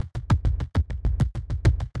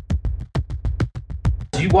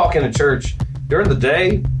you walk into church during the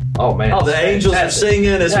day. Oh man! Oh, the angels are singing.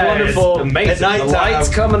 It's wonderful. It's amazing. At nighttime, the lights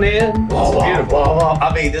coming in. It's beautiful.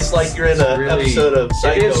 I mean, it's like you're in an episode of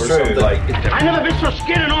Psycho or something. I never been so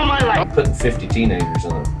scared in all my life. I'm putting 50 teenagers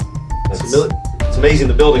in it. It's amazing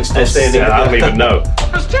the building's still standing. I don't even know.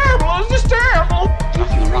 It's terrible. It's just terrible.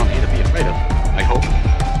 Nothing around here to be afraid of, I hope.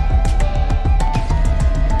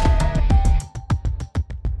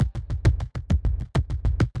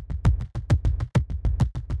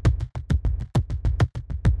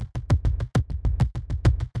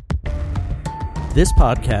 This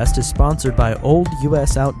podcast is sponsored by Old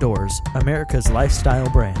US Outdoors, America's lifestyle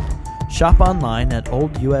brand. Shop online at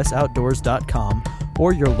oldusoutdoors.com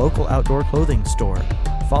or your local outdoor clothing store.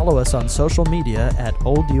 Follow us on social media at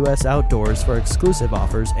Old US Outdoors for exclusive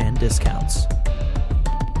offers and discounts.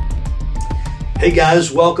 Hey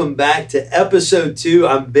guys, welcome back to episode 2.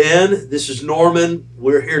 I'm Ben. This is Norman.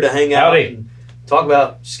 We're here to hang out and talk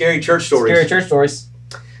about scary church stories. Scary church stories.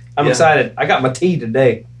 I'm excited. I got my tea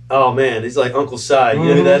today. Oh man, he's like Uncle Si. You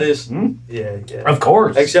know who that is? Mm-hmm. Yeah. Of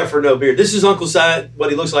course. Except for no beard. This is Uncle Si, what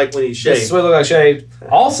he looks like when he's shaved. This is what he looks like shaved.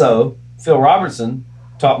 Also, Phil Robertson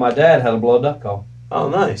taught my dad how to blow a duck call. Oh,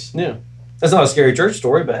 nice. Yeah. That's not a scary church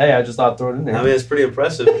story, but hey, I just thought I'd throw it in there. I mean, it's pretty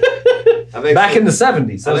impressive. Back in the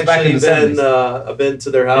 70s. I've been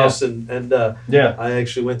to their house and I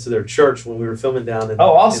actually went to their church when we were filming down in,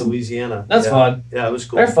 awesome. in Louisiana. That's fun. Yeah, it was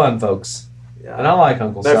cool. They're fun folks. Yeah. And I like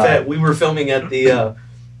Uncle Si. Matter of fact, we were filming at the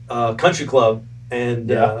country club, and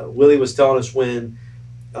Willie was telling us when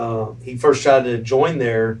he first tried to join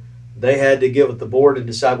there, they had to get with the board and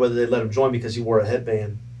decide whether they'd let him join because he wore a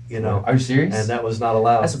headband. You know, are you serious? And that was not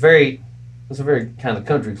allowed. That's a very kind of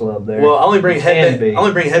country club there. Well, I only bring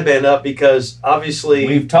headband up because obviously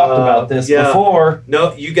we've talked about this before. No,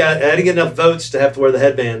 I didn't get enough votes to have to wear the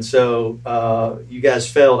headband, so you guys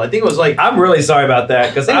failed. I think it was like I'm really sorry about that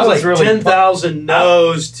because I was like really 10,000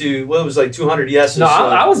 no's to what was like 200 yeses. No,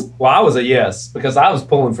 I was a yes because I was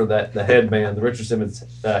pulling for the headband, the Richard Simmons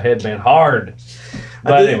headband hard.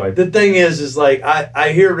 But anyway, the thing is like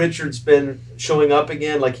I hear Richard's been showing up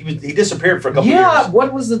again. Like he disappeared for a couple years. Yeah,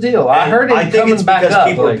 what was the deal? I heard him I think it's back because up.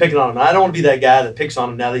 People are picking on him. I don't want to be that guy that picks on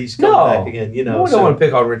him now that he's coming back again. You know, we don't want to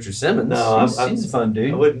pick on Richard Simmons. No, he's a fun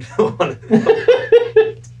dude. I wouldn't want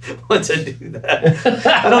to do that.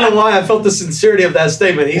 I don't know why I felt the sincerity of that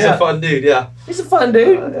statement. He's a fun dude. Yeah, he's a fun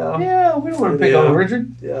dude. Yeah, we don't want to pick on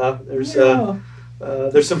Richard. Yeah,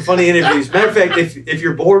 there's some funny interviews. Matter of fact, if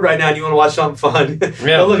you're bored right now and you want to watch something fun,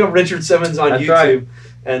 go look up Richard Simmons on YouTube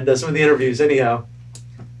and some of the interviews. Anyhow,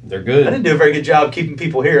 they're good. I didn't do a very good job keeping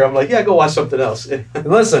people here. I'm like, go watch something else.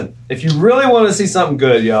 Listen, if you really want to see something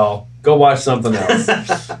good, y'all, go watch something else.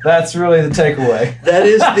 That's really the takeaway. That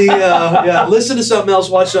is the listen to something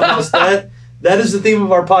else, watch something else. That is the theme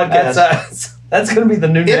of our podcast. That's going to be the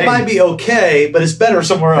new name. It might be okay, but it's better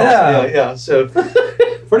somewhere else. Yeah. So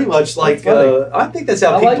pretty much like I think that's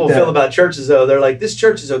how people feel about churches, though. They're like, this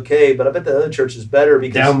church is okay, but I bet the other church is better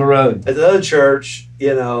because down the road at the other church,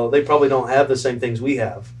 they probably don't have the same things we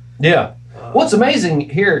have. Yeah. What's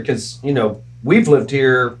amazing here, because we've lived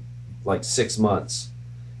here like 6 months,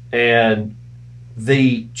 and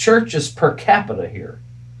the churches per capita here,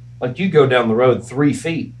 like you go down the road 3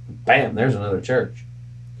 feet, bam, there's another church.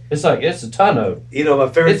 It's a ton of. My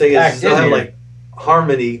favorite thing is they'll have like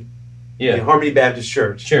Harmony. Yeah. Harmony Baptist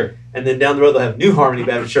Church. Sure. And then down the road they'll have New Harmony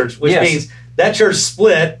Baptist Church, which means that church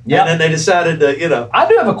split, and then they decided to, I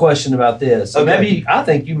do have a question about this. Okay. I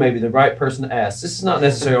think you may be the right person to ask. This is not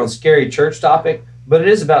necessarily on scary church topic, but it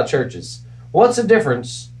is about churches. What's the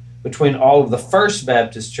difference between all of the First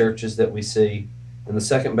Baptist churches that we see and the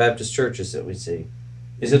Second Baptist churches that we see?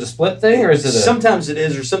 Is it a split thing, or is it Sometimes it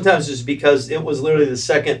is, or sometimes it's because it was literally the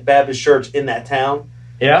Second Baptist church in that town.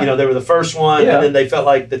 Yeah. They were the first one, and then they felt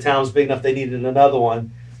like the town was big enough they needed another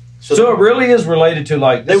one. So it really is related to,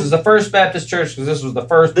 like, this is the First Baptist church because this was the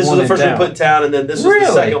first one This was the first one put in town, and then this was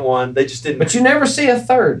the second one. They just didn't. But you never see a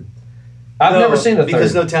third. I've never seen a third.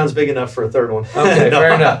 Because no town's big enough for a third one. Okay,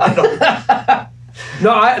 fair enough.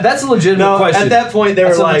 That's a legitimate question. At that point, they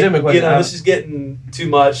were like, this is getting too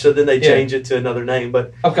much, so then they change it to another name.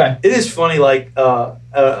 But it is funny, like,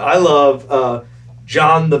 I love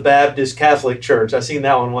John the Baptist Catholic Church. I seen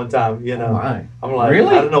that one time, I'm like,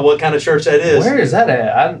 really? I don't know what kind of church that is. Where is that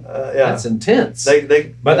at? That's intense.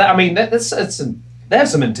 They have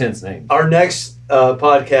some intense names. Our next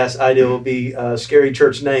podcast idea will be scary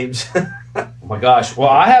church names. Oh my gosh. Well,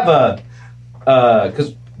 I have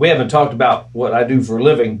because we haven't talked about what I do for a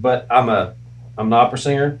living, but I'm an opera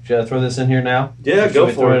singer. Should I throw this in here now? Yeah, go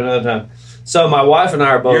for it. Another time. So my wife and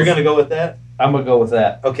I are both. You're going to go with that? I'm gonna go with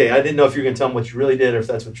that. Okay, I didn't know if you were gonna tell him what you really did or if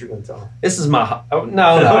that's what you're gonna tell him. This is my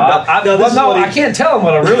I can't tell him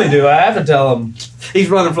what I really do. I have to tell him. He's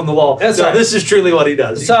running from the law. That's right. This is truly what he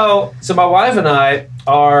does. So my wife and I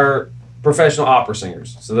are professional opera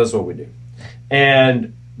singers. So that's what we do.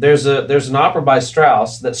 And there's an opera by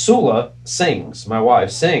Strauss that Sula sings. My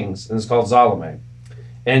wife sings, and it's called Salome.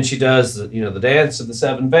 And she does the dance of the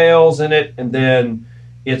seven veils in it, and then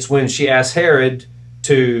it's when she asks Herod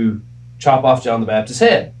to chop off John the Baptist's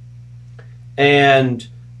head. And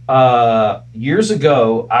years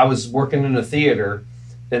ago, I was working in a theater,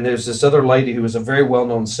 and there's this other lady who was a very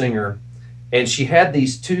well-known singer, and she had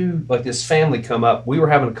these this family come up. We were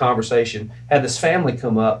having a conversation, had this family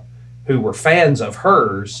come up who were fans of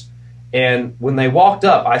hers, and when they walked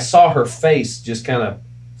up, I saw her face just kind of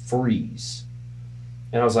freeze.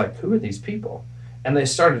 And I was like, who are these people? And they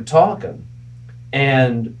started talking,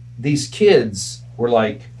 and these kids were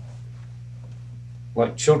like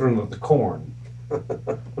children of the corn.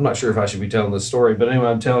 I'm not sure if I should be telling this story, but anyway,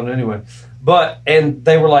 I'm telling it anyway. And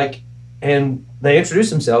they were like, and they introduced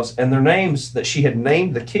themselves, and their names that she had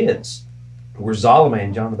named the kids were Salome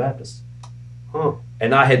and John the Baptist. Huh.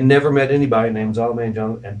 And I had never met anybody named Salome and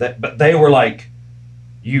John, but they were like,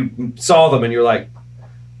 you saw them and you're like,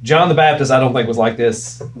 John the Baptist, I don't think was like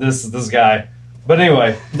this guy. But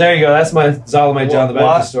anyway, there you go. That's my Salome John the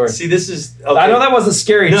Baptist story. See, this is... Okay. I know that wasn't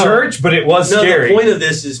scary church, but it was scary. The point of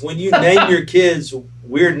this is when you name your kids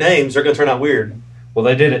weird names, they're going to turn out weird. Well,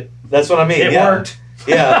 they did it. That's what I mean. It worked.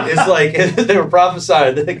 Yeah, it's like they were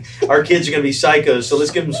prophesying. Our kids are going to be psychos, so let's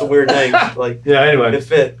give them some weird names. Anyway. It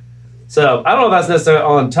fit. So, I don't know if that's necessarily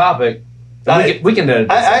on topic. We can edit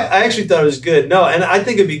this out. I actually thought it was good. No, and I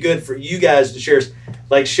think it'd be good for you guys to share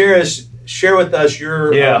with us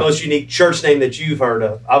your most unique church name that you've heard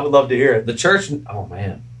of. I would love to hear it. The church, oh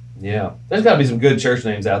man, yeah. There's got to be some good church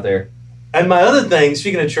names out there. And my other thing,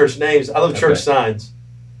 speaking of church names, I love church signs.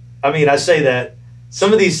 I mean, I say that.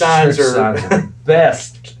 Some of these signs are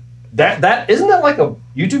best. That isn't that like a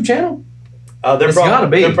YouTube channel? There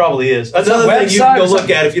probably is. That's another thing you can go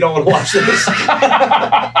look at if you don't want to watch this.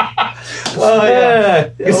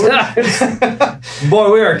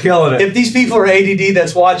 Boy, we are killing it. If these people are ADD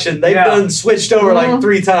that's watching, they've done switched over like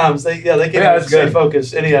 3 times. They can stay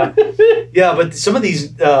focused. Anyhow, but some of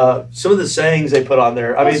the sayings they put on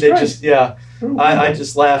there, I mean, they just I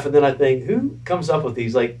just laugh, and then I think, who comes up with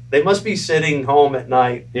these? Like, they must be sitting home at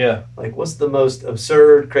night. Yeah. Like, what's the most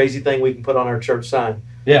absurd, crazy thing we can put on our church sign?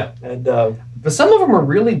 Yeah. And but some of them are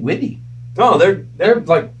really witty. Oh, they're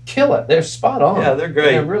like kill it. They're spot on. Yeah, they're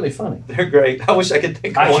great. They're really funny. They're great. I wish I could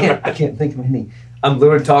think of one. I can't think of any. I'm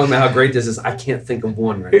literally talking about how great this is. I can't think of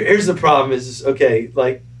one right now. Here's the problem: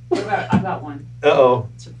 like. I've got one. Uh-oh.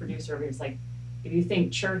 It's a producer over here. It's like, if you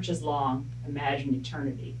think church is long, imagine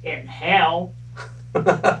eternity in hell.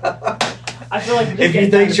 I feel like if you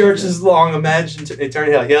think church is long, imagine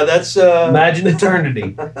eternity hell. Yeah, that's imagine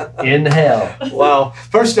eternity in hell. Wow.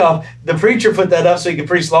 First off, the preacher put that up so he could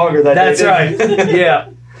preach longer that day. That's right.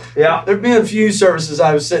 Yeah. There've been a few services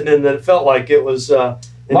I was sitting in that felt like it was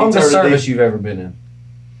longest service you've ever been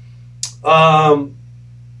in.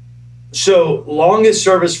 So longest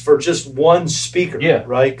service for just one speaker. Yeah.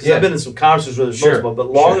 Right. Because I've been in some conferences where there's multiple, but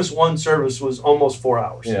longest one service was almost 4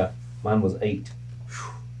 hours. Yeah. Mine was 8.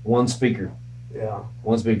 One speaker. Yeah.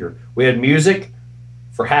 One speaker. We had music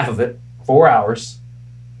for half of it, 4 hours,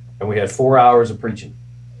 and we had 4 hours of preaching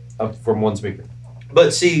from one speaker.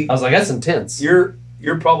 But see, I was like, that's intense. You're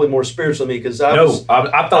probably more spiritual than me because I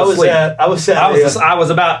fell asleep. I was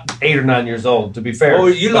about 8 or 9 years old, to be fair. Oh,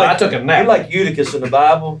 I took a nap. You're like Eutychus in the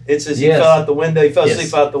Bible. It says he fell out the window. He fell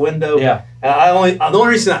asleep out the window. Yeah. And the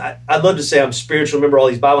only reason I'd love to say I'm spiritual, remember all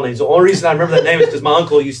these Bible names. The only reason I remember that name is because my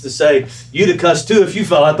uncle used to say, Eutychus too if you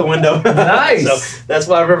fell out the window. Nice. So that's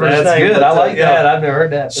why I remember his name. That's good. I like that. I've never heard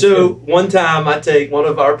that. That's so good. One time I take one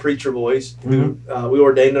of our preacher boys who we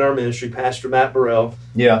ordained in our ministry, Pastor Matt Burrell.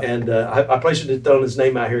 Yeah. And I probably should have thrown his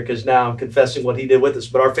name out here because now I'm confessing what he did with us.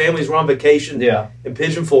 But our families were on vacation in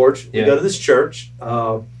Pigeon Forge. We go to this church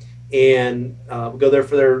and we go there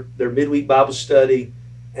for their midweek Bible study.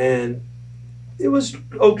 And it was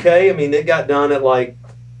okay. I mean, it got done at like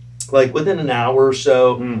within an hour or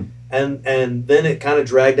so. And then it kind of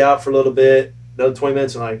dragged out for a little bit. Another 20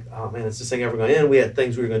 minutes, I'm like, oh man, is this thing ever going to end? We had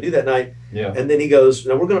things we were going to do that night. Yeah. And then he goes,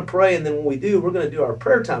 no, we're going to pray, and then when we do, we're going to do our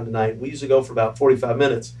prayer time tonight. We usually go for about 45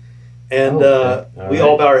 minutes. And we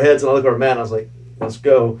all bow our heads, and I look at Matt, and I was like, let's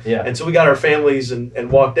go. Yeah. And so we got our families and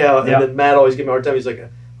walked out. And then Matt always gave me a hard time. He's like,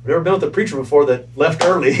 I've never been with a preacher before that left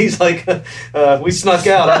early. He's like, we snuck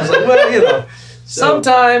out. I was like, well,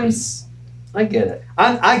 Sometimes I get it.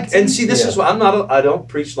 And see, this is why I don't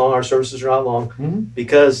preach long. Our services are not long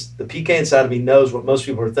because the PK inside of me knows what most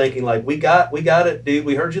people are thinking. Like, we got it, dude.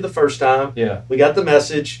 We heard you the first time. Yeah. We got the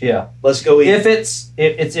message. Yeah. Let's go eat. If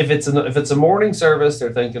it's a morning service,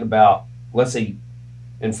 they're thinking about let's eat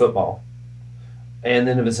in football, and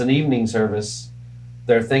then if it's an evening service,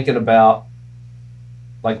 they're thinking about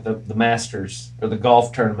like the Masters or the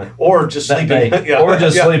golf tournament, or just sleeping,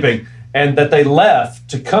 sleeping. And that they left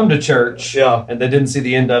to come to church, and they didn't see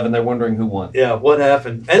the end of, and they're wondering who won. Yeah, what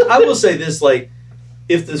happened? And I will say this: like,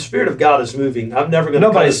 if the Spirit of God is moving, I'm never going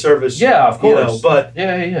to come to service. Yeah, of course. But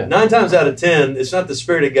 9 times out of 10, it's not the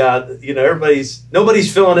Spirit of God.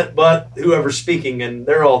 Nobody's feeling it, but whoever's speaking, and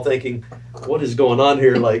they're all thinking, "What is going on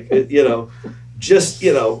here?" Like, does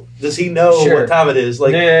he know what time it is?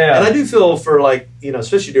 Like, and I do feel for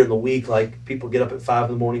especially during the week, like people get up at 5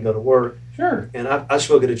 a.m, go to work. Sure. And I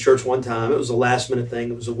spoke at a church one time. It was a last minute thing.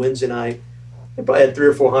 It was a Wednesday night. They probably had 300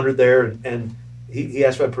 or 400 there, and he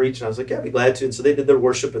asked me to preach, and I was like, yeah, I'd be glad to. And so they did their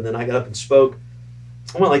worship, and then I got up and spoke.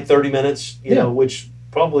 I went like 30 minutes, which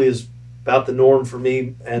probably is about the norm for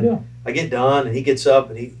me. And I get done, and he gets up,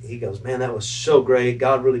 and he goes, man, that was so great.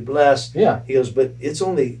 God really blessed. Yeah. He goes, but it's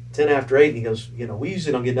only 10 after 8. And he goes, we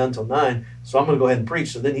usually don't get done until 9, so I'm going to go ahead and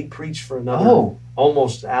preach. So then he preached for another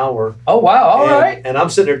almost hour. Oh, wow. All right. And I'm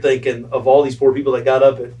sitting there thinking of all these poor people that got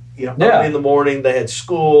up at early in the morning. They had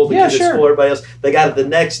school. The kids at school, everybody else. They got it the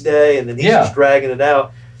next day, and then he's just dragging it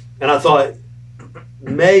out. And I thought,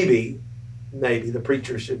 maybe the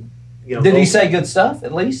preacher should, Did he say good stuff,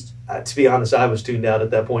 at least? To be honest, I was tuned out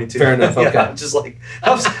at that point, too. Fair enough, okay. I'm just like,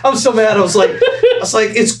 I'm so mad. I was like,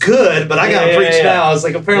 it's good, but I got to preach now. I was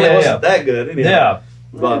like, apparently it wasn't that good. Anyhow. Yeah.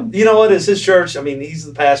 But you know what? It's his church. I mean, he's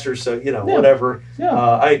the pastor, so, whatever. Yeah.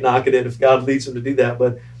 I ain't knocking it if God leads him to do that.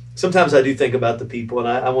 But sometimes I do think about the people, and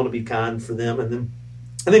I want to be kind for them. And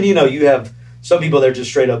then you have some people that are just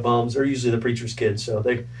straight up bums. They're usually the preacher's kids. So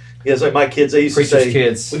it's like my kids. They used to say,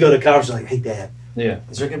 we go to a conference, like, hey, Dad. Yeah.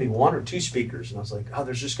 Is there going to be 1 or 2 speakers? And I was like, oh,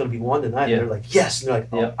 there's just going to be 1 tonight. Yeah. And they're like, yes. And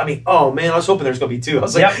they're like, oh man, I was hoping there's going to be 2. I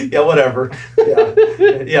was like, whatever.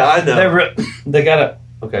 I know. They got to.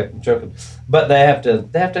 Okay, I'm joking, but they have to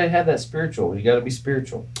have that spiritual. You got to be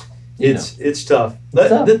spiritual. It's tough.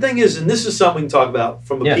 The thing is, and this is something we can talk about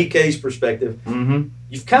from a PK's perspective. Mm-hmm.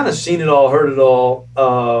 You've kind of seen it all, heard it all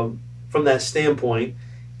from that standpoint,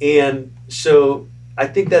 and so I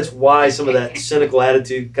think that's why some of that cynical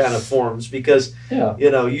attitude kind of forms because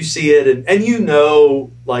you see it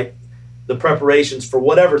and like the preparations for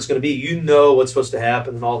whatever it's going to be. What's supposed to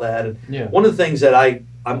happen and all that. And one of the things that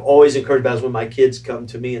I'm always encouraged about is when my kids come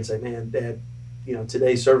to me and say, man, Dad,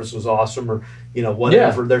 today's service was awesome, or,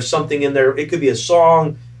 whatever. There's something in there. It could be a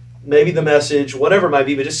song, maybe the message, whatever it might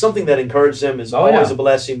be, but just something that encourages them is always a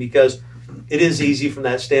blessing because it is easy from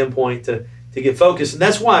that standpoint to get focused. And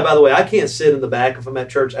that's why, by the way, I can't sit in the back if I'm at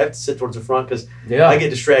church. I have to sit towards the front because I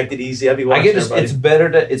get distracted easy. I'd be watching everybody.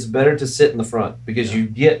 It's better to sit in the front because you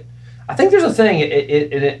get. I think there's a thing.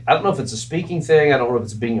 I don't know if it's a speaking thing. I don't know if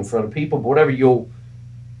it's being in front of people, but whatever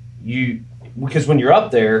because when you're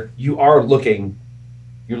up there, you're looking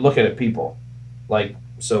at people. Like,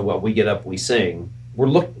 so what we get up, we sing. We're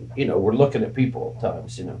looking at people at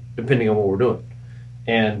times, depending on what we're doing.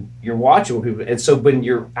 And you're watching what people, and so when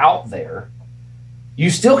you're out there, you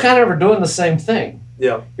still kind of are doing the same thing.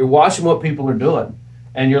 Yeah. You're watching what people are doing.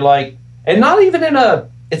 And you're like, and not even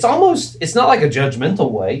it's not like a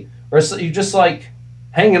judgmental way, or you're just like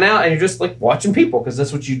hanging out and you're just like watching people because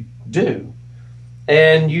that's what you do.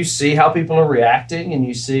 And you see how people are reacting, and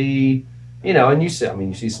you see, you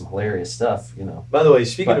see some hilarious stuff, By the way,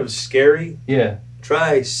 speaking of scary, yeah,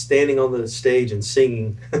 try standing on the stage and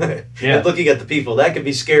singing and looking at the people. That can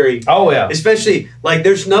be scary. Oh, yeah. Especially, like,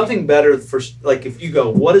 there's nothing better for, like, if you go,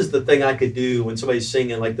 what is the thing I could do when somebody's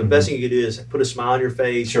singing? Like, the best thing you could do is put a smile on your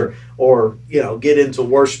face or get into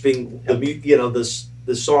worshiping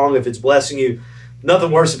the song if it's blessing you.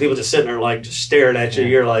 Nothing worse than people just sitting there, like, just staring at you.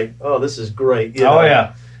 You're like, oh, this is great. Oh,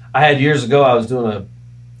 yeah. I had years ago, I was doing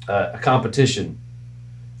a competition,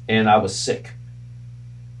 and I was sick.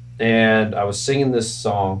 And I was singing this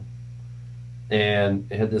song, and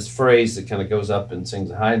it had this phrase that kind of goes up and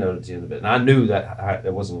sings a high note at the end of it. And I knew that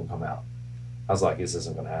it wasn't going to come out. I was like, this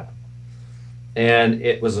isn't going to happen. And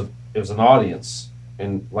it was an audience.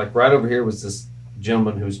 And, like, right over here was this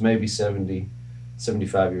gentleman who's maybe 70,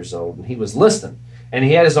 75 years old, and he was listening. And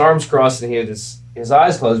he had his arms crossed, and he had his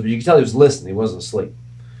eyes closed, but you could tell he was listening. He wasn't asleep.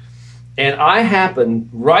 And I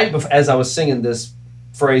happened, as I was singing this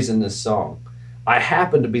phrase in this song, I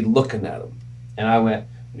happened to be looking at him. And I went,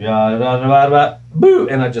 boo,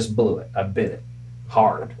 and I just blew it. I bit it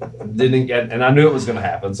hard. And I knew it was going to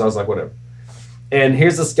happen, so I was like, whatever. And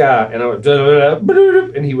here's this guy, and I went,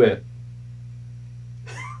 and he went.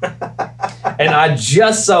 And I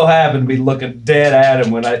just so happened to be looking dead at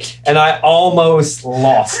him and I almost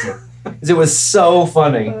lost it. It was so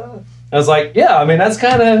funny. I was like, yeah, I mean, that's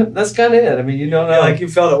kind of it. I mean, you don't know. Yeah, like you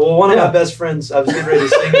felt it. Well, one of my best friends, I was getting ready to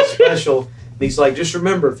sing a special, and he's like, just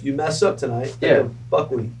remember, if you mess up tonight,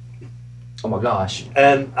 buckwheat. Oh my gosh.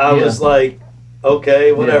 And I was like,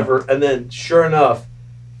 okay, whatever. And then sure enough,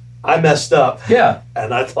 I messed up. Yeah.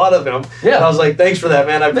 And I thought of him. Yeah. And I was like, thanks for that,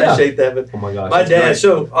 man. I appreciate that. But oh my gosh. my dad,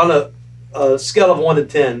 so on a scale of 1 to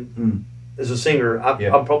 10, as a singer,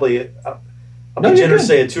 I'm probably, I'll be generous to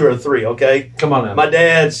say a 2 or a 3, okay? Come on now. My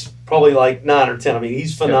dad's probably like 9 or 10. I mean,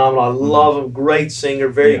 he's phenomenal. I love him. Great singer,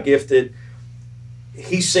 very gifted.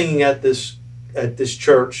 He's singing at this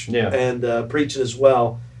church and preaching as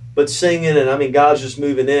well. But singing, and I mean, God's just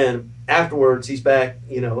moving in. Afterwards, he's back,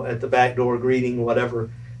 at the back door greeting,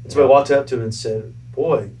 whatever. And so I walked up to him and said,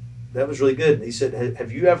 boy, that was really good. And he said,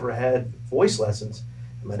 have you ever had voice lessons?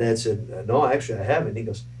 And my dad said, no, actually I haven't. And he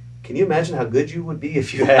goes, can you imagine how good you would be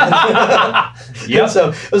if you had? Yeah.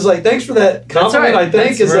 So I was like, thanks for that compliment. Right. I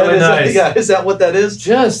think is that what that is?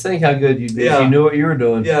 Just think how good you'd be if you knew what you were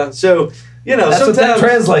doing. Yeah. So that's sometimes what that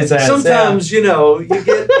translates as. Sometimes you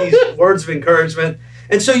get these words of encouragement,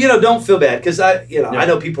 and so don't feel bad because I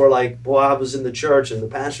know people are like, boy, I was in the church and the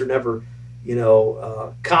pastor never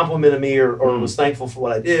complimented me or was thankful for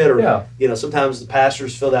what I did, or sometimes the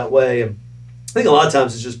pastors feel that way, and I think a lot of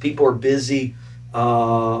times it's just people are busy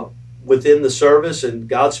within the service, and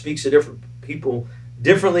God speaks to different people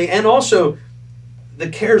differently, and also the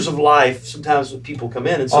cares of life. Sometimes when people come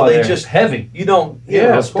in, and so they just heavy. You don't.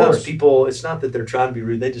 Sometimes people. It's not that they're trying to be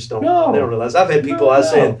rude. They just don't. No. They don't realize. I've had people. I was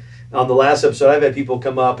saying on the last episode, I've had people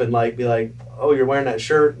come up and be like, "Oh, you're wearing that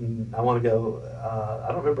shirt," and I want to go. I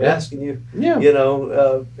don't remember asking you. Yeah.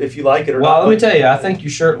 If you like it or not. Well, let me tell you, I think your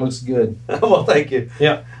shirt looks good. Well, thank you.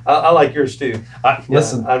 Yeah. I like yours too.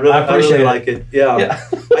 Listen, I really like it. Yeah.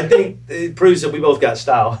 I think it proves that we both got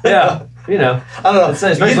style. Yeah. I don't know.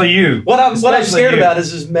 Especially you. What I'm scared about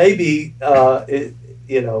is maybe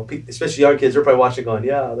especially young kids, they're probably watching going,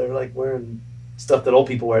 yeah, they're like wearing stuff that old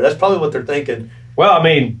people wear. That's probably what they're thinking. Well, I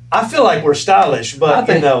mean, I feel like we're stylish, but I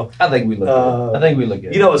think we look good. I think we look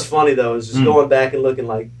good. What's funny though is just going back and looking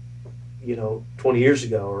like 20 years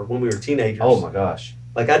ago or when we were teenagers. Oh my gosh.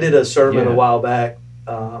 Like I did a sermon a while back,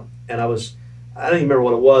 and I don't even remember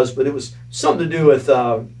what it was, but it was something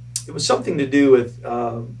to do with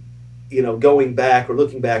going back or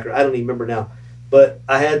looking back, or I don't even remember now. But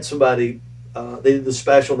I had somebody, they did the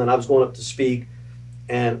special, and then I was going up to speak,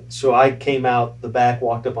 and so I came out the back,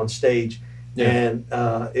 walked up on stage, and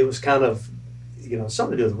it was kind of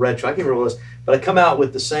something to do with retro. I can't remember what it was, but I come out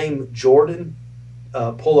with the same Jordan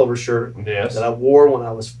pullover shirt that I wore when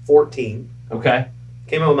I was 14. Okay.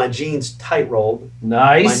 Came out with my jeans tight rolled.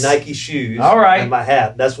 Nice. My Nike shoes. All right. And my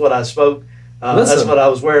hat. That's what I spoke. That's what I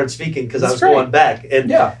was wearing speaking because I was going back.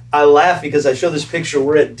 And I laugh because I show this picture.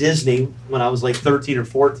 We're at Disney when I was like 13 or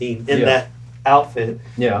 14 in that outfit.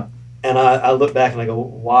 Yeah. And I look back and I go,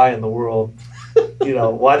 why in the world?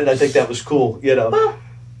 Why did I think that was cool? Well,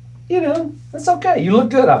 that's okay. You look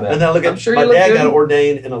good, I bet. And then I look at my dad got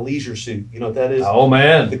ordained in a leisure suit. You know what that is? Oh,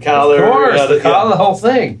 man. The collar. Of course, the collar, the whole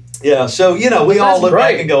thing. Yeah, so, we all look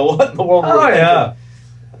back and go, what in the world were we thinking?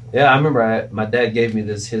 Yeah, I remember my dad gave me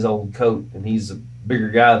his old coat, and he's a bigger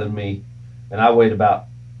guy than me, and I weighed about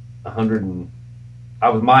 100 and I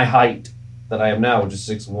was my height that I am now, which is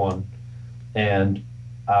 6'1", and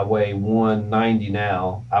I weigh 190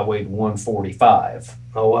 now. I weighed 145.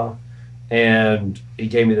 Oh, wow. And he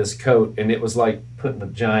gave me this coat, and it was like putting a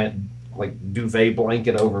giant duvet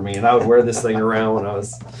blanket over me, and I would wear this thing around when I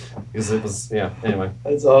was, because it was, anyway.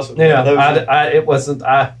 That's awesome. Yeah,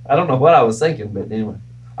 I don't know what I was thinking, but anyway,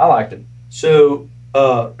 I liked it. So,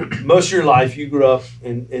 most of your life, you grew up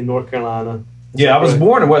in North Carolina. Yeah, I was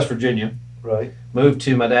born in West Virginia. Right. Moved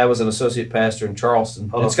to, my dad was an associate pastor in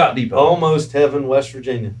Charleston, in Scott Depot. Almost heaven, West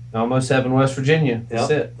Virginia. Almost heaven, West Virginia.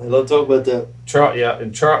 That's it. I love to talk about that.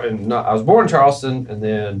 I was born in Charleston, and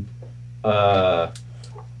then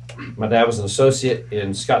my dad was an associate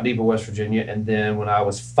in Scott Depot, West Virginia, and then when I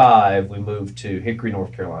was 5, we moved to Hickory,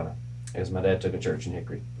 North Carolina, because my dad took a church in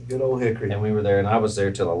Hickory. Good old Hickory. And we were there, and I was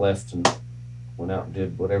there till I left and went out and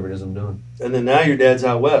did whatever it is I'm doing. And then now your dad's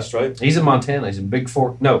out west, right? He's in Montana. He's in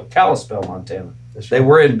Kalispell, Montana. That's right. They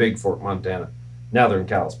were in Big Fork, Montana. Now they're in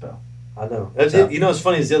Kalispell. I know. What's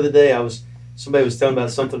funny is the other day somebody was telling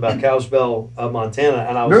about something about Kalispell, Montana,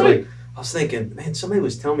 and I was thinking, man, somebody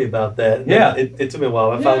was telling me about that. And it took me a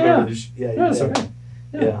while. I finally remember this. That's okay.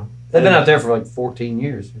 Yeah. They've been out there for 14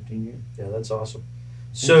 years, 15 years. Yeah, that's awesome.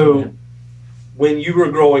 So, when you were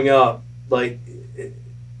growing up, like,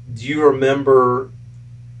 do you remember,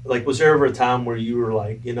 like, was there ever a time where you were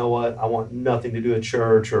like, you know what, I want nothing to do with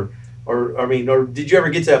church, or did you ever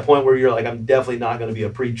get to that point where you're like, I'm definitely not going to be a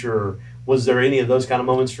preacher, or was there any of those kind of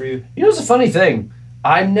moments for you? You know, it's a funny thing.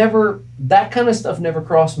 That kind of stuff never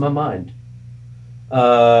crossed my mind.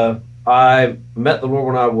 I met the Lord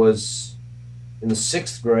when I was in the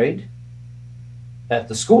 6th grade at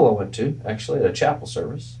the school I went to, actually, at a chapel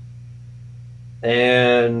service.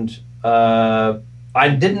 And I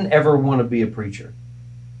didn't ever want to be a preacher.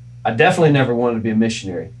 I definitely never wanted to be a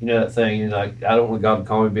missionary. You know that thing, you know, like, I don't want God to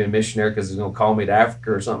call me to be a missionary because he's going to call me to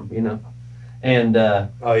Africa or something, you know. And oh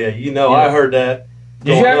yeah, I heard that.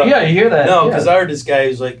 Did you hear that? No, because I heard this guy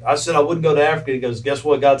who's like, I said I wouldn't go to Africa. He goes, guess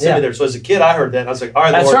what? God sent me there. So as a kid, I heard that, and I was like, all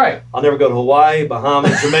right, that's Lord, right. I'll never go to Hawaii,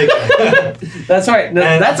 Bahamas, Jamaica. That's right. No,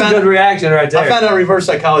 that's a good reaction right there. I found out reverse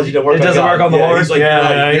psychology doesn't work. It doesn't work on the Lord. He's like,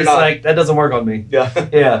 he's like, that doesn't work on me. Yeah,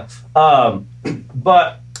 yeah.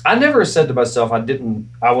 But I never said to myself I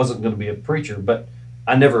wasn't going to be a preacher, but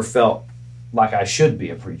I never felt like I should be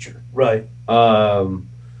a preacher. Right.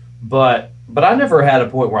 But I never had a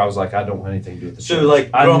point where I was like, I don't want anything to do with the church. So,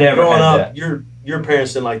 like, growing up, that. Your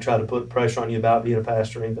parents didn't like try to put pressure on you about being a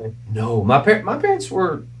pastor or anything? No, my parents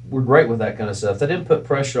were great with that kind of stuff. They didn't put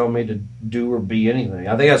pressure on me to do or be anything.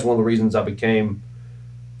 I think that's one of the reasons I became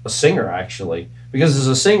a singer, actually, because as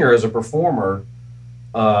a singer, as a performer,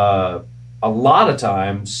 a lot of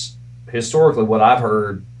times, historically, what I've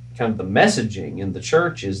heard, kind of the messaging in the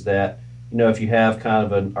church is that, you know, if you have kind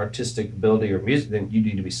of an artistic ability or music, then you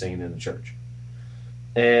need to be singing in the church.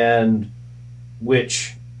 And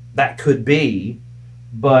which that could be,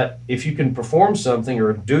 but if you can perform something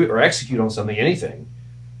or do or execute on something, anything,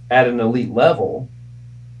 at an elite level,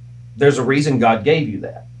 there's a reason God gave you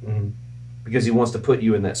that. Mm-hmm. Because he wants to put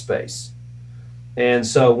you in that space. And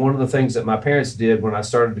so one of the things that my parents did when I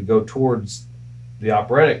started to go towards the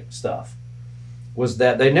operatic stuff was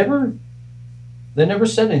that they never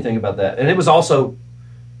said anything about that. And it was also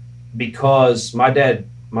because my dad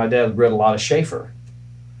read a lot of Schaeffer.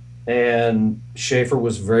 And Schaeffer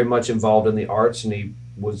was very much involved in the arts, and he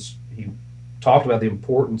talked about the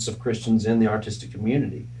importance of Christians in the artistic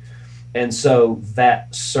community. And so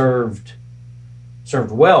that served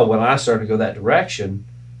well when I started to go that direction.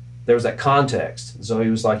 There was that context. And so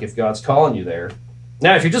he was like, if God's calling you there.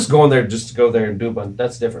 Now, if you're just going there just to go there and do it,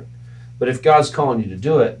 that's different. But if God's calling you to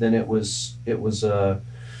do it, then it's a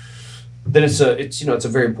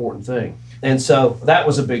very important thing. And so that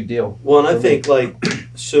was a big deal. Well, and I think, like,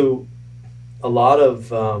 so a lot of,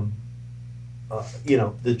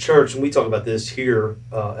 the church, and we talk about this here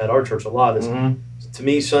at our church a lot, is, to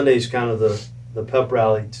me, Sunday's kind of the pep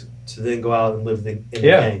rally to then go out and live in the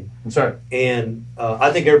game. That's right. And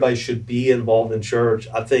I think everybody should be involved in church.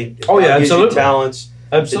 I think if God gives you talents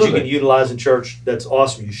that you can utilize in church, that's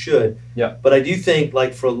awesome. You should. Yeah. But I do think,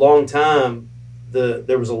 like, for a long time,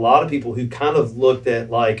 there was a lot of people who kind of looked at,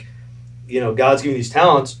 like, God's giving these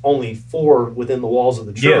talents only for within the walls of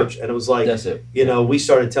the church. Yeah. And it was like, that's it. We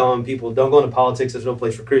started telling people, don't go into politics. There's no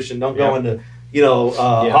place for Christian. Don't go into,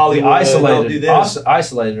 Hollywood. Isolated. Don't do this.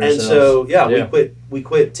 Isolated ourselves. And so, we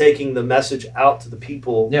quit taking the message out to the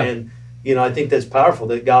people. Yeah. And, I think that's powerful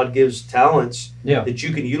that God gives talents that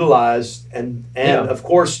you can utilize. And of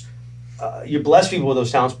course, you bless people with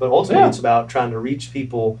those talents, but ultimately it's about trying to reach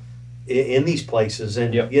people in these places.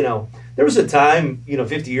 And, there was a time,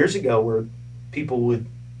 50 years ago where people would,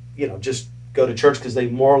 just go to church because they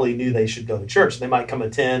morally knew they should go to church. They might come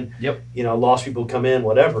attend, lost people come in,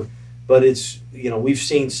 whatever. But it's, we've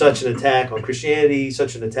seen such an attack on Christianity,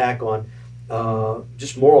 such an attack on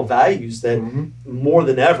just moral values that more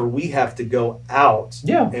than ever we have to go out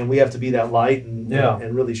and we have to be that light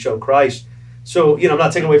and really show Christ. So, I'm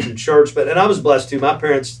not taking away from church, and I was blessed too. My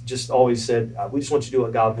parents just always said, we just want you to do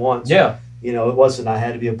what God wants. Yeah. It wasn't I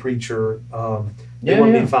had to be a preacher. They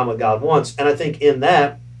wanted me to find what God wants. And I think in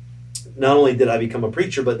that, not only did I become a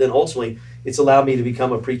preacher, but then ultimately it's allowed me to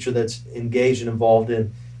become a preacher that's engaged and involved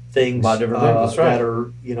in things that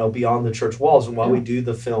are, beyond the church walls. And while we do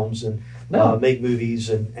the films and make movies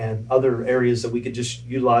and other areas that we could just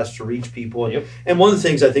utilize to reach people. And one of the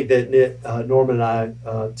things I think that Norman and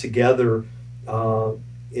I together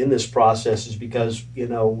in this process is because,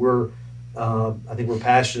 I think we're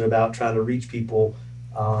passionate about trying to reach people,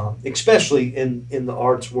 especially in the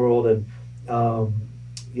arts world, and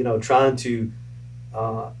trying to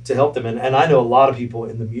help them. And I know a lot of people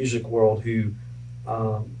in the music world who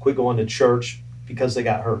quit going to church because they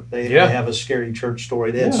got hurt. They have a scary church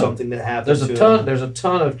story. They had something that happened. There's a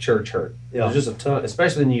ton of church hurt. Yeah. There's just a ton,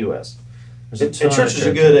 especially in the U.S. And churches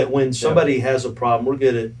are good at when somebody has a problem, we're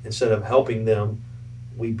good at, instead of helping them,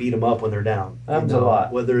 we beat them up when they're down. Happens a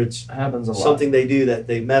lot. Whether it's something they do that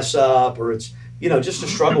they mess up, or it's, just a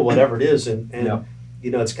struggle, whatever it is. And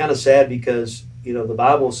it's kind of sad because, the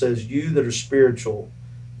Bible says, you that are spiritual,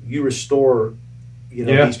 you restore,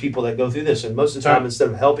 these people that go through this. And most of the time, instead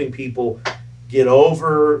of helping people get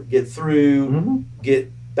through,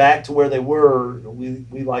 get back to where they were,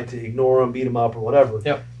 we like to ignore them, beat them up, or whatever.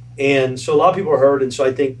 Yep. And so a lot of people are hurt. And so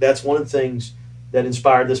I think that's one of the things that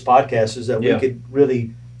inspired this podcast, is that we could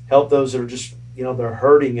really help those that are just, they're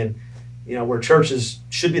hurting, and, where churches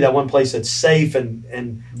should be that one place that's safe and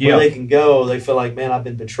where they can go. They feel like, man, I've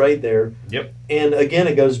been betrayed there. Yep. And again,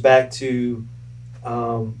 it goes back to,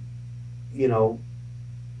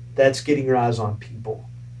 that's getting your eyes on people.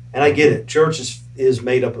 And I get it. Church is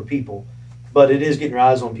made up of people, but it is getting your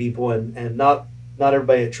eyes on people, and not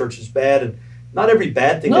everybody at church is bad, and not every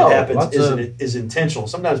bad thing that happens is intentional.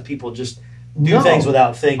 Sometimes people just do things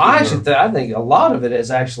without thinking. I think a lot of it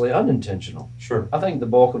is actually unintentional. Sure. I think the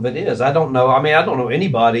bulk of it is. I don't know. I don't know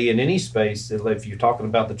anybody in any space, if you're talking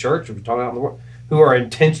about the church or if you're talking about the world, who are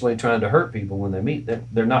intentionally trying to hurt people when they meet.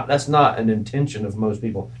 They're not. That's not an intention of most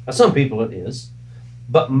people. Now, some people it is,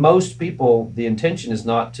 but most people, the intention is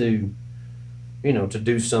not to, to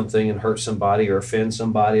do something and hurt somebody or offend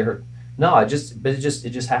somebody or hurt. No, it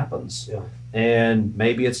just happens. Yeah. And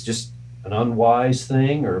maybe it's just an unwise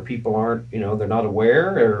thing, or people aren't, they're not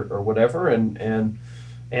aware or whatever,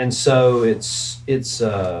 and so it's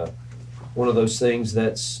one of those things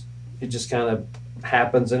it just kind of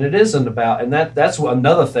happens, and it isn't about, and that's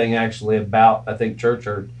another thing actually about, I think, church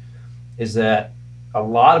hurt, is that a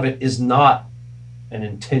lot of it is not an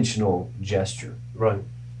intentional gesture. Right.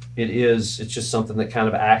 It's just something that kind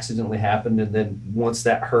of accidentally happened, and then once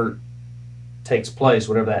that hurt takes place,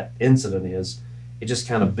 whatever that incident is, it just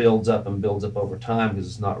kind of builds up over time because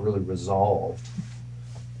it's not really resolved.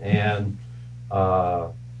 And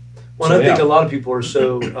I think a lot of people are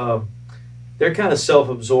so they're kind of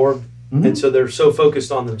self-absorbed, and so they're so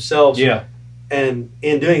focused on themselves. Yeah. And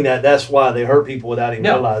in doing that, that's why they hurt people without even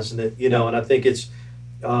realizing it. And I think it's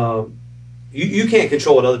you can't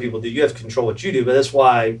control what other people do. You have to control what you do. But that's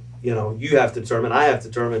why you have to determine. I have to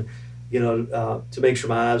determine. To make sure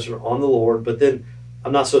my eyes are on the Lord. But then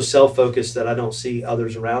I'm not so self-focused that I don't see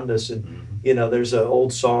others around us. And, there's an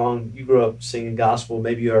old song, you grew up singing gospel,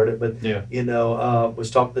 maybe you heard it, but,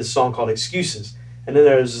 this song called Excuses. And then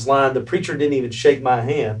there's this line, the preacher didn't even shake my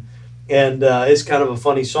hand. And it's kind of a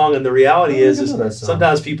funny song. And the reality is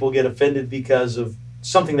sometimes people get offended because of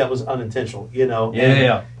something that was unintentional,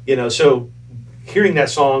 So hearing that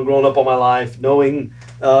song, growing up all my life, knowing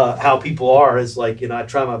how people are, is like, I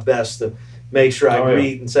try my best to make sure I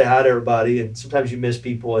greet and say hi to everybody. And sometimes you miss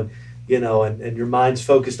people, and and your mind's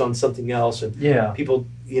focused on something else, and people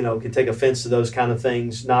can take offense to those kind of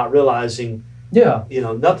things, not realizing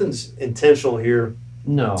nothing's intentional here.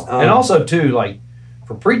 No. And also too, like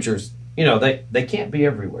for preachers, they can't be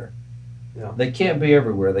everywhere. Yeah. They can't be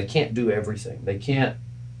everywhere. They can't do everything. They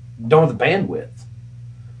don't have the bandwidth.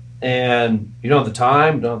 And you don't have the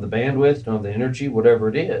time, don't have the bandwidth, don't have the energy, whatever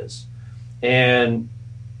it is. And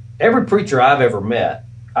every preacher I've ever met,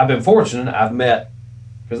 I've been fortunate, I've met,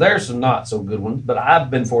 because there's some not so good ones, but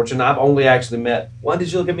I've been fortunate, I've only actually met. Why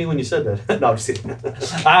did you look at me when you said that? No, I'm just kidding.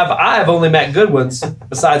 I've only met good ones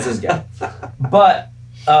besides this guy. But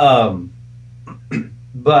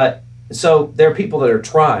so there are people that are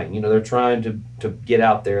trying, they're trying to get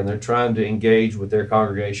out there, and they're trying to engage with their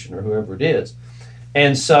congregation or whoever it is.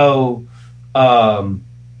 And so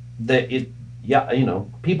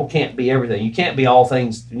people can't be everything. You can't be all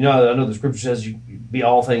things. I know the scripture says you be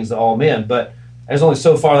all things to all men, but there's only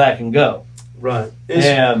so far that can go. Right.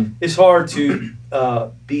 It's hard to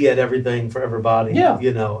be at everything for everybody. Yeah.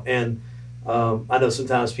 And I know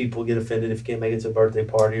sometimes people get offended if you can't make it to a birthday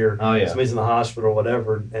party, or somebody's in the hospital or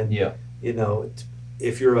whatever. And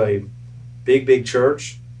if you're a big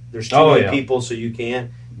church, there's too many people, so you can't.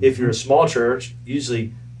 If you're a small church,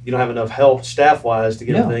 usually you don't have enough help staff-wise to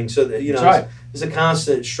get everything. So it's a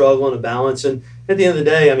constant struggle and a balance. And at the end of the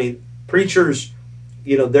day, preachers,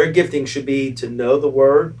 their gifting should be to know the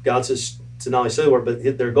Word. God says to not only say the Word,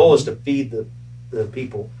 but their goal is to feed the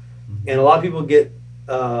people. Mm-hmm. And a lot of people get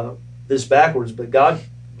this backwards, but God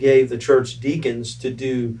gave the church deacons to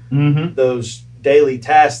do those daily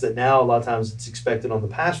tasks that now a lot of times it's expected on the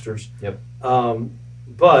pastors. Yep.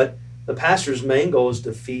 But the pastor's main goal is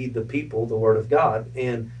to feed the people the Word of God.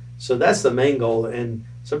 And so that's the main goal. And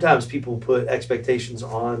sometimes people put expectations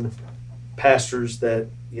on pastors that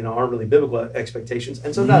aren't really biblical expectations.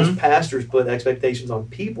 And sometimes pastors put expectations on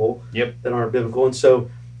people that aren't biblical. And so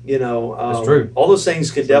That's true. All those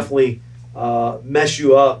things could definitely mess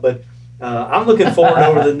you up. But I'm looking forward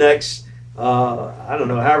over the next, I don't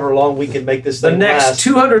know, however long we can make this thing last. The next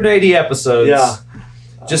 280 episodes. Yeah.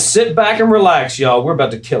 Just sit back and relax, y'all. We're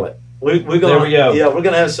about to kill it. There we go. Yeah, we're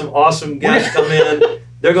going to have some awesome guests come in.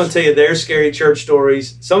 They're going to tell you their scary church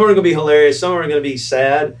stories. Some are going to be hilarious. Some are going to be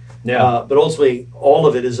sad. Yeah. But ultimately, all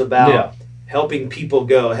of it is about helping people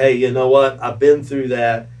go, hey, you know what? I've been through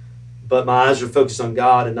that, but my eyes are focused on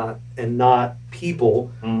God and not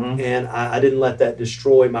people. Mm-hmm. And I didn't let that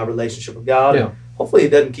destroy my relationship with God. Yeah. Hopefully, it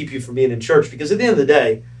doesn't keep you from being in church, because at the end of the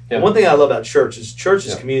day, one thing I love about church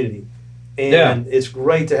is community. And it's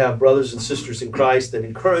great to have brothers and sisters in Christ that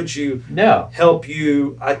encourage you, help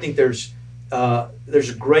you. I think there's a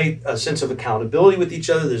great sense of accountability with each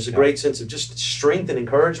other. There's a great sense of just strength and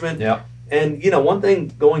encouragement. Yeah. And, one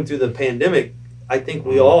thing going through the pandemic, I think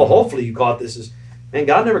we all, hopefully you caught this, is, man,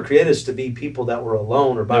 God never created us to be people that were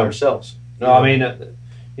alone or by ourselves. No, I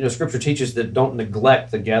mean, Scripture teaches that don't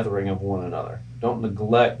neglect the gathering of one another. Don't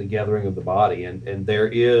neglect the gathering of the body. And there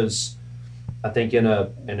is, I think,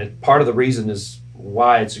 part of the reason is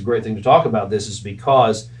why it's a great thing to talk about this is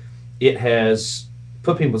because it has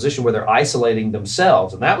put people in a position where they're isolating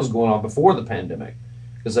themselves, and that was going on before the pandemic,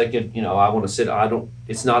 because they could, I want to sit.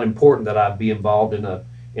 It's not important that I be involved in a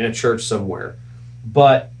church somewhere,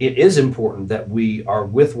 but it is important that we are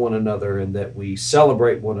with one another and that we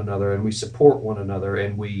celebrate one another and we support one another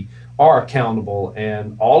and we are accountable,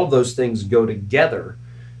 and all of those things go together,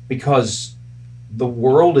 because the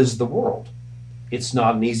world is the world. It's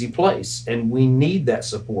not an easy place, and we need that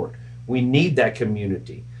support. We need that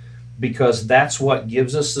community, because that's what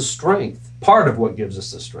gives us the strength, part of what gives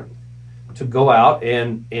us the strength to go out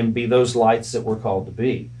and be those lights that we're called to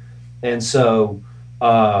be. And so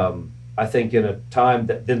I think in a time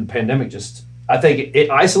that then the pandemic I think it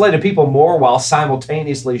isolated people more while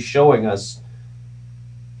simultaneously showing us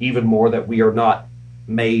even more that we are not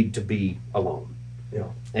made to be alone. Yeah.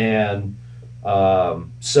 And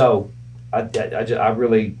so I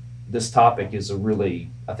really, this topic is a really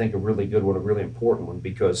good one, a really important one,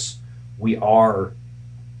 because we are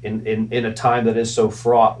in a time that is so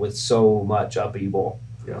fraught with so much upheaval,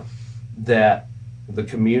 that the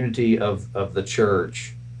community of the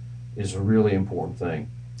church is a really important thing.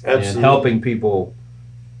 Absolutely. And helping people,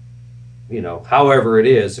 however it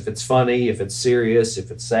is, if it's funny, if it's serious, if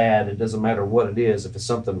it's sad, it doesn't matter what it is. If it's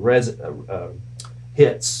something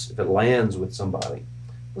hits, if it lands with somebody.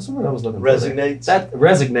 What's the word I was looking for? Resonates. That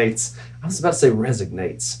resonates. I was about to say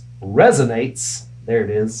resignates. Resonates. There it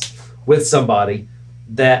is. With somebody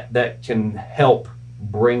that can help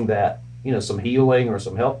bring that, some healing or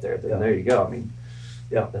some help there. Then there you go. I mean,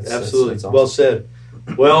 absolutely. That's awesome. Well said.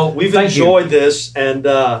 Well, we've enjoyed this, and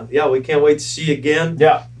we can't wait to see you again.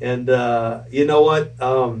 Yeah. And you know what?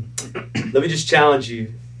 Let me just challenge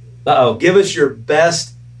you. Uh-oh. Give us your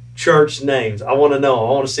best church names. I want to know.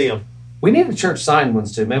 I want to see them. We need a church sign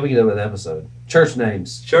ones too. Maybe we can do an episode. Church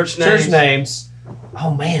names. Church names.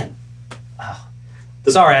 Oh man.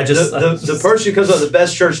 Sorry, I just the person who comes up with the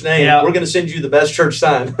best church name. We're going to send you the best church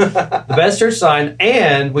sign. The best church sign,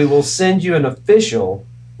 and we will send you an official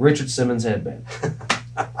Richard Simmons headband.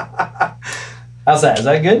 How's that? Is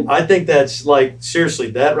that good? I think that's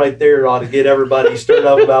seriously, that right there ought to get everybody stirred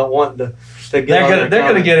up about wanting to get. They're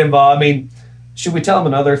going to get involved. I mean, should we tell them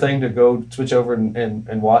another thing to go switch over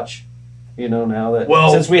and watch? Now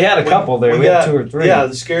that since we had a couple there, we had 2 or 3. Yeah,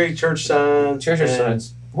 the scary church signs. Church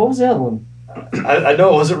signs. What was the other one? I know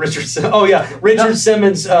it wasn't Richard Simmons. Oh yeah, Richard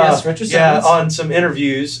Simmons. Yes, Richard Simmons. Yeah, on some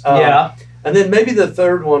interviews. And then maybe the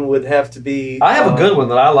third one would have to be. I have a good one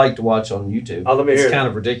that I like to watch on YouTube. Let me hear it. It's kind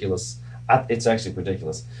of ridiculous. It's actually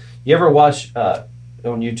ridiculous. You ever watch on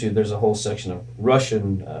YouTube? There's a whole section of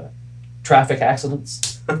Russian traffic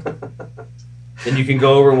accidents. And you can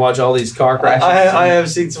go over and watch all these car crashes. I have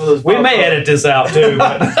seen some of those. We may edit this out too.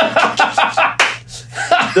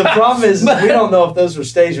 The problem is we don't know if those were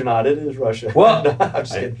staged or not. It is Russia. Well,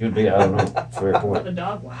 it could be. I don't know. Fair point. The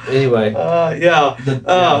dog one. Anyway.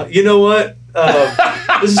 You know what?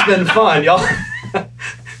 This has been fun, y'all.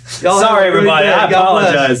 Sorry, everybody. I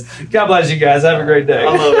apologize. God bless you guys. Have a great day.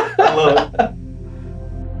 I love it.